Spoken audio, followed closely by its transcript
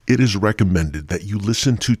It is recommended that you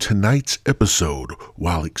listen to tonight's episode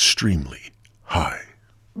while extremely high.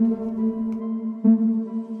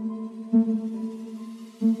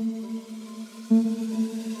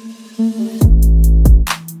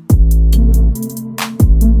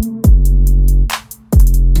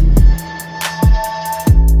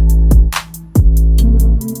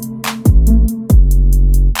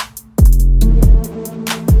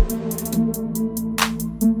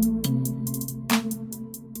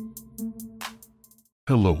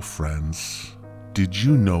 Hello, friends. Did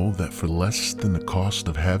you know that for less than the cost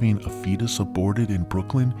of having a fetus aborted in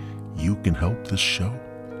Brooklyn, you can help this show?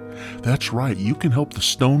 That's right, you can help the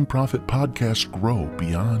Stone Prophet podcast grow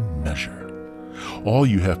beyond measure. All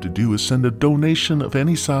you have to do is send a donation of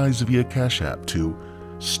any size via Cash App to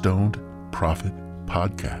Stoned Prophet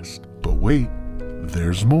Podcast. But wait,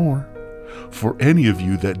 there's more. For any of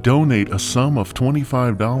you that donate a sum of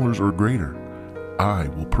 $25 or greater, I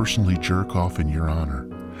will personally jerk off in your honor.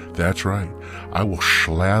 That's right, I will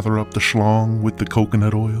slather up the schlong with the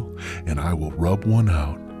coconut oil, and I will rub one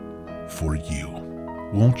out for you.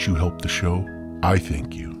 Won't you help the show? I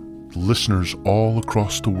thank you. Listeners all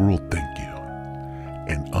across the world thank you.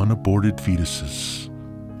 And unaborted fetuses,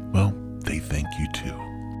 well, they thank you too.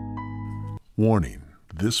 Warning,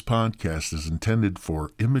 this podcast is intended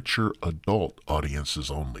for immature adult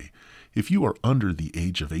audiences only. If you are under the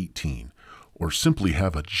age of 18, or simply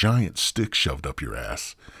have a giant stick shoved up your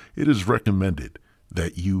ass, it is recommended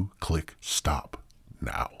that you click stop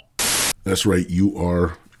now. That's right, you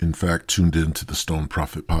are, in fact, tuned into the Stone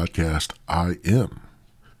Prophet Podcast. I am,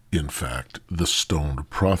 in fact, the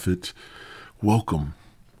Stoned Prophet. Welcome.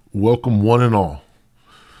 Welcome, one and all.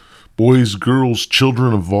 Boys, girls,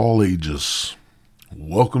 children of all ages.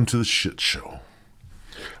 Welcome to the shit show.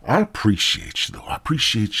 I appreciate you, though. I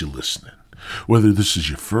appreciate you listening. Whether this is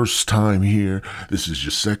your first time here, this is your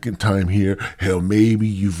second time here, hell, maybe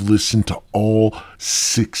you've listened to all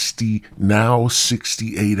 68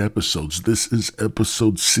 episodes. This is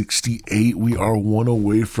episode 68. We are one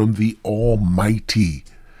away from the almighty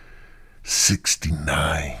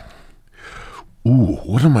 69. Ooh,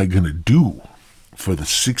 what am I going to do for the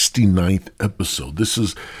 69th episode?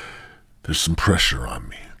 There's some pressure on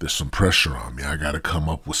me. I got to come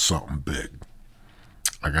up with something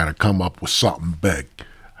big.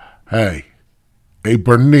 Hey,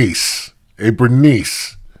 Bernice, I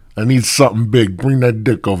need something big. Bring that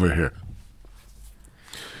dick over here.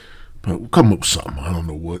 But we'll come up with something. I don't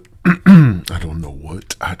know what. I don't know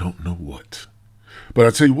what. But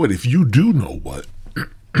I tell you what, if you do know what,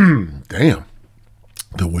 damn,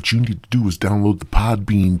 then what you need to do is download the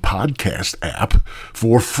Podbean podcast app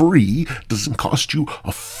for free. Doesn't cost you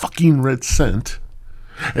a fucking red cent.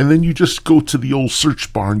 And then you just go to the old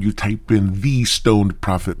search bar and you type in the Stoned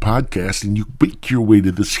Prophet Podcast and you make your way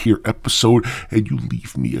to this here episode and you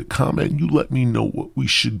leave me a comment and you let me know what we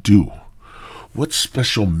should do. What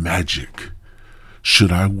special magic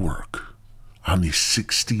should I work on the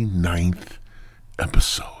 69th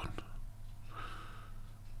episode?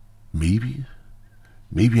 Maybe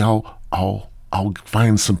I'll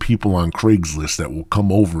find some people on Craigslist that will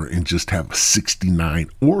come over and just have a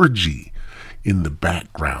 69 orgy in the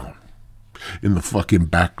background,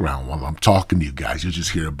 while I'm talking to you guys. You'll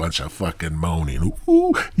just hear a bunch of fucking moaning.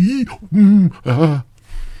 Ooh, I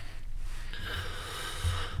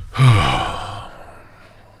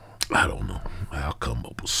don't know. I'll come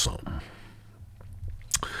up with something.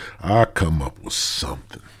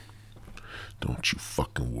 Don't you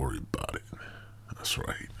fucking worry about it. That's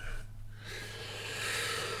right.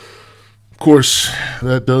 Of course,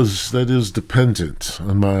 that is dependent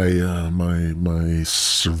on my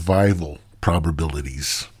survival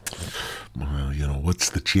probabilities. What's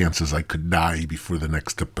the chances I could die before the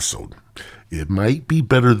next episode? It might be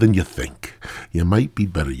better than you think.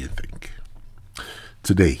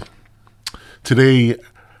 Today,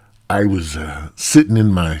 I was sitting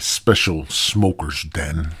in my special smoker's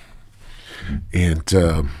den, and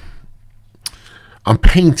I'm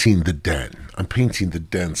painting the den.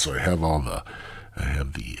 So I have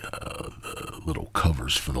the little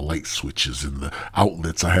covers for the light switches and the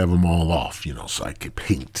outlets. I have them all off, so I could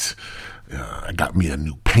paint. I got me a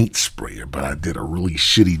new paint sprayer, but I did a really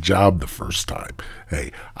shitty job the first time.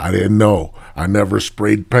 Hey, I didn't know. I never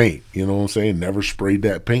sprayed paint. You know what I'm saying? Never sprayed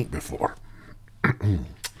that paint before.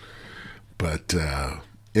 But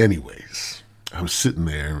anyways, I was sitting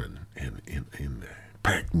there and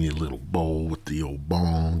packed me a little bowl with the old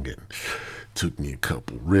bong and took me a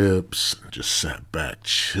couple rips and just sat back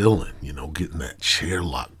chilling, getting that chair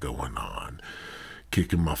lock going on,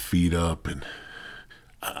 kicking my feet up. And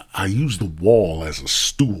I use the wall as a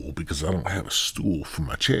stool because I don't have a stool for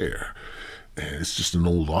my chair. And it's just an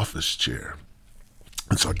old office chair.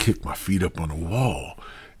 And so I kick my feet up on the wall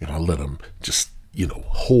and I let them just,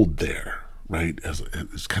 hold there, right?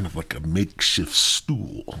 It's kind of like a makeshift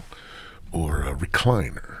stool or a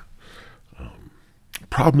recliner.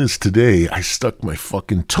 Problem is today I stuck my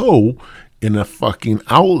fucking toe in a fucking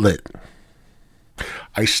outlet.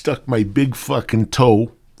 I stuck my big fucking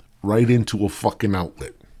toe right into a fucking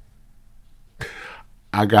outlet.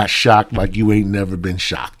 I got shocked like you ain't never been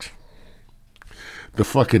shocked. The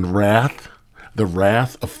fucking wrath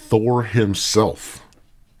of Thor himself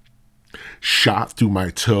shot through my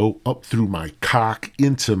toe, up through my cock,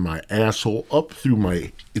 into my asshole, up through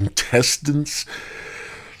my intestines,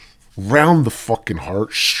 round the fucking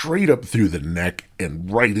heart, straight up through the neck,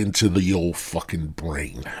 and right into the old fucking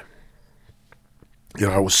brain. And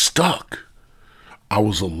I was stuck. I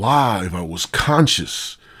was alive. I was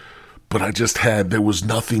conscious. But there was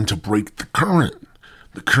nothing to break the current.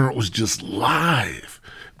 The current was just live.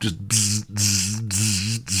 Just bzz, bzz,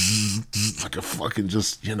 bzz, bzz, bzz, like a fucking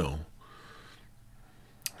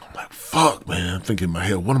I'm like, fuck, man. I'm thinking in my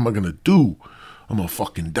head, what am I going to do? I'm going to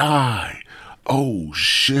fucking die. Oh,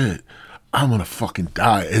 shit. I'm going to fucking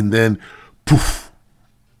die. And then, poof,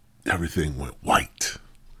 everything went white.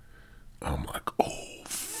 I'm like, oh,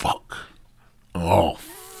 fuck. Oh,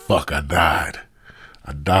 fuck, I died.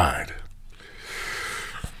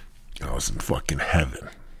 I was in fucking heaven,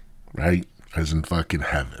 right? I was in fucking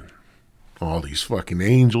heaven. All these fucking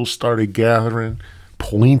angels started gathering,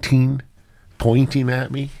 pointing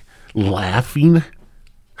at me, laughing.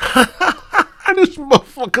 This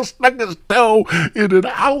motherfucker stuck his toe in an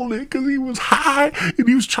outlet because he was high and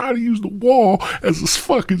he was trying to use the wall as his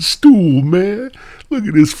fucking stool, man. Look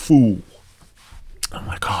at this fool. I'm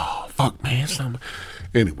like, oh, fuck, man.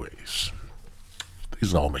 Anyways,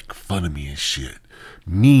 these all make fun of me and shit.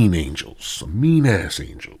 Mean angels, some mean ass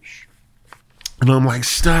angels. And I'm like,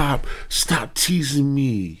 stop teasing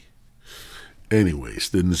me. Anyways,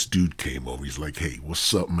 then this dude came over. He's like, hey,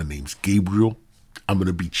 what's up? My name's Gabriel. I'm going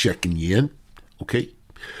to be checking you in. Okay.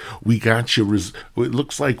 We got your, it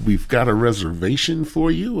looks like we've got a reservation for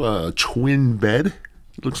you. A twin bed.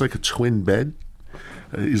 It looks like a twin bed.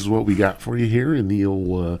 Is what we got for you here in the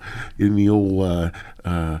old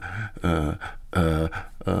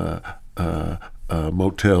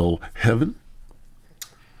motel heaven.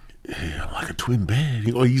 Yeah, like a twin bed.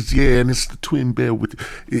 And it's the twin bed with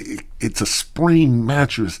it's a spring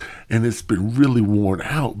mattress, and it's been really worn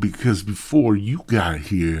out because before you got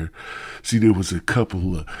here, see, there was a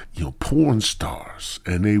couple of porn stars,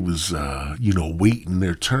 and they was waiting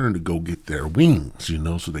their turn to go get their wings,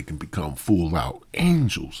 so they can become full out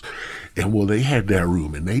angels. And well, they had that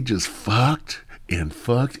room, and they just fucked and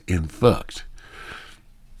fucked and fucked,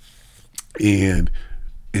 and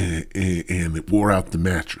it wore out the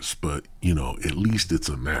mattress, but at least it's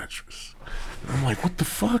a mattress. And I'm like, what the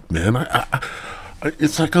fuck, man?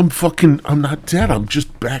 It's like I'm not dead. I'm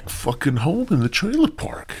just back fucking home in the trailer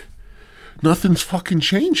park. Nothing's fucking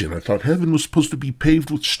changing. I thought heaven was supposed to be paved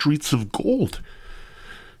with streets of gold.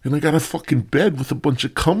 And I got a fucking bed with a bunch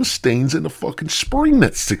of cum stains and a fucking spring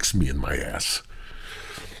that sticks me in my ass.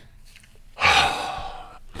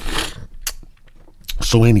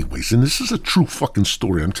 So anyways, and this is a true fucking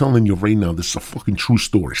story. I'm telling you right now, this is a fucking true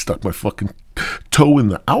story. Stuck my fucking toe in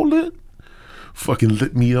the outlet. Fucking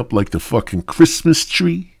lit me up like the fucking Christmas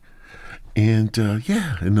tree. And and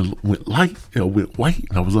it went went white.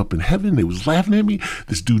 And I was up in heaven. They was laughing at me.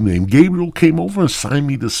 This dude named Gabriel came over and signed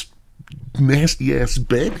me this nasty ass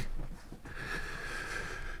bed.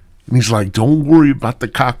 And he's like, don't worry about the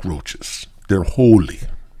cockroaches. They're holy.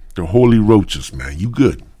 They're holy roaches, man. You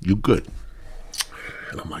good. You good.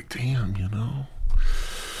 And I'm like, damn,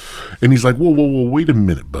 And he's like, whoa, wait a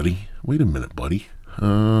minute, buddy.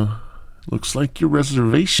 Looks like your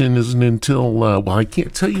reservation isn't until, I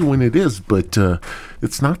can't tell you when it is, but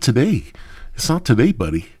it's not today. It's not today,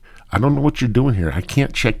 buddy. I don't know what you're doing here. I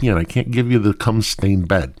can't check in. I can't give you the cum-stained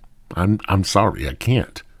bed. I'm sorry. I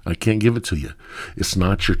can't. I can't give it to you. It's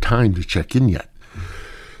not your time to check in yet.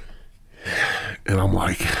 And I'm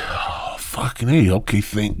like, fucking A, okay,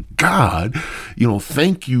 thank God.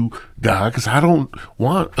 Thank you, God, because I don't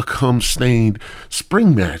want a cum-stained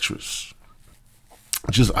spring mattress.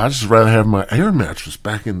 I just rather have my air mattress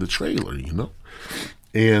back in the trailer,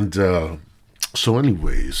 And so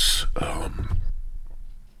anyways,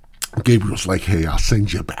 Gabriel's like, hey, I'll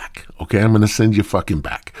send you back. Okay, I'm going to send you fucking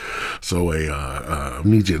back. So I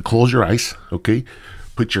need you to close your eyes, okay?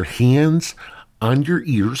 Put your hands on your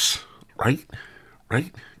ears, right?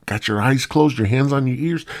 Got your eyes closed, your hands on your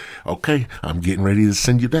ears. Okay, I'm getting ready to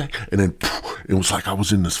send you back. And then it was like I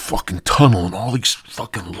was in this fucking tunnel and all these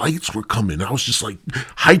fucking lights were coming. I was just like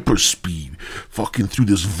hyper speed fucking through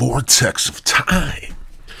this vortex of time.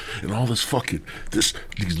 And all this fucking, these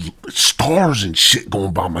stars and shit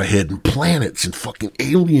going by my head and planets and fucking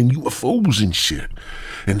alien UFOs and shit.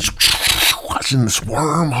 And I was in this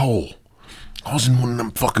wormhole. I was in one of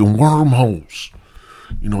them fucking wormholes.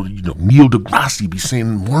 You know, Neil deGrasse be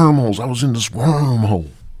saying wormholes. I was in this wormhole.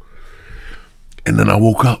 And then I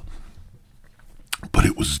woke up. But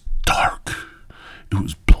it was dark. It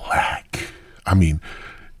was black. I mean,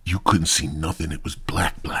 you couldn't see nothing. It was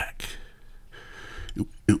black.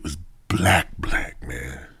 It was black,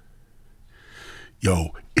 man.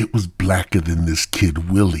 Yo, it was blacker than this kid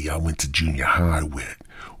Willie I went to junior high with.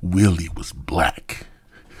 Willie was black.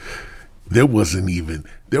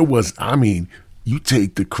 You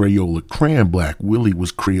take the Crayola crayon black. Willie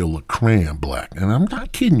was Crayola crayon black. And I'm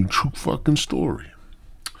not kidding you, true fucking story.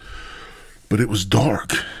 But it was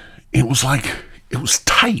dark. It was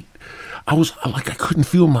tight. I couldn't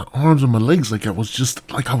feel my arms and my legs. I felt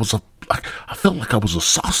like I was a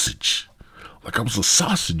sausage. Like I was a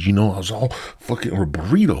sausage, I was all fucking, or a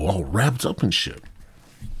burrito, all wrapped up and shit.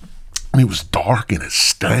 And it was dark and it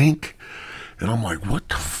stank. And I'm like, what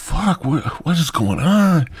the fuck? What is going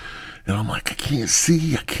on? And I'm like, I can't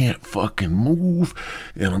see. I can't fucking move.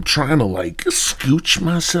 And I'm trying to scooch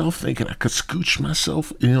myself, thinking I could scooch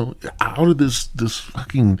myself, out of this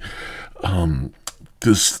fucking,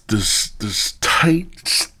 this tight,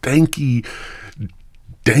 stanky,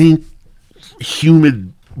 dank,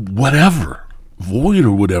 humid, whatever, void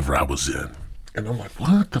or whatever I was in. And I'm like,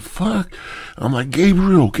 what the fuck? I'm like,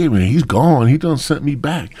 Gabriel, he's gone. He done sent me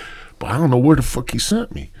back. But I don't know where the fuck he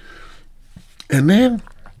sent me. And then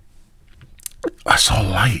I saw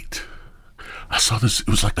light. I saw this, it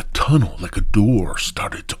was like a tunnel, like a door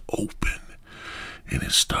started to open. And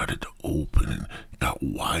it started to open and it got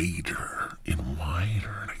wider and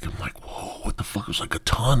wider. And I'm like, whoa, what the fuck? It was like a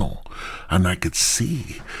tunnel. And I could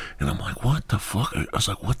see. And I'm like, what the fuck? I was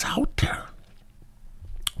like, what's out there?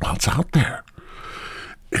 What's out there?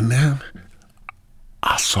 And then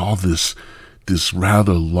I saw this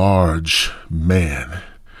rather large man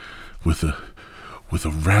with a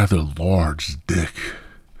rather large dick.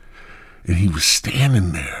 And he was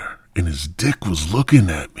standing there and his dick was looking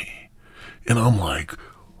at me. And I'm like,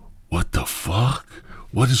 what the fuck?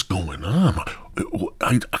 What is going on?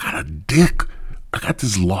 I got a dick. I got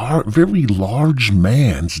this very large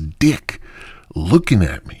man's dick looking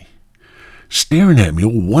at me, staring at me.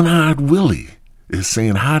 Old one-eyed Willie is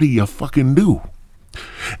saying, how do you fucking do?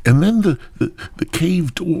 And then the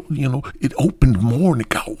cave door, it opened more and it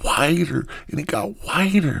got wider and it got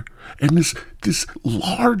wider. And this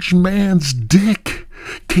large man's dick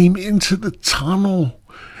came into the tunnel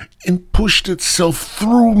and pushed itself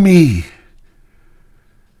through me.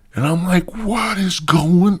 And I'm like, what is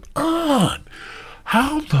going on?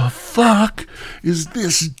 How the fuck is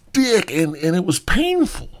this dick? And it was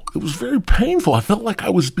painful. It was very painful. I felt like I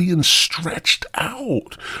was being stretched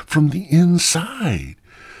out from the inside.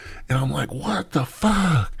 And I'm like, what the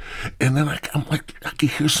fuck? And then I'm like, I could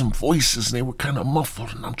hear some voices and they were kind of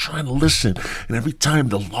muffled and I'm trying to listen. And every time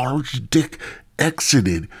the large dick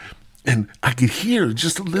exited, and I could hear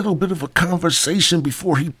just a little bit of a conversation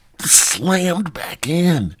before he slammed back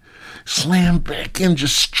in,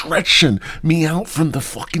 just stretching me out from the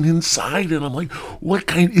fucking inside. And I'm like,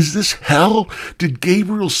 is this hell? Did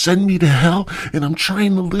Gabriel send me to hell? And I'm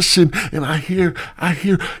trying to listen and I hear,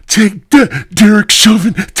 take that, Derek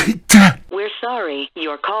Chauvin, take that. We're sorry,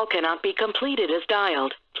 your call cannot be completed as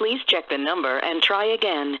dialed. Please check the number and try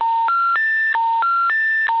again.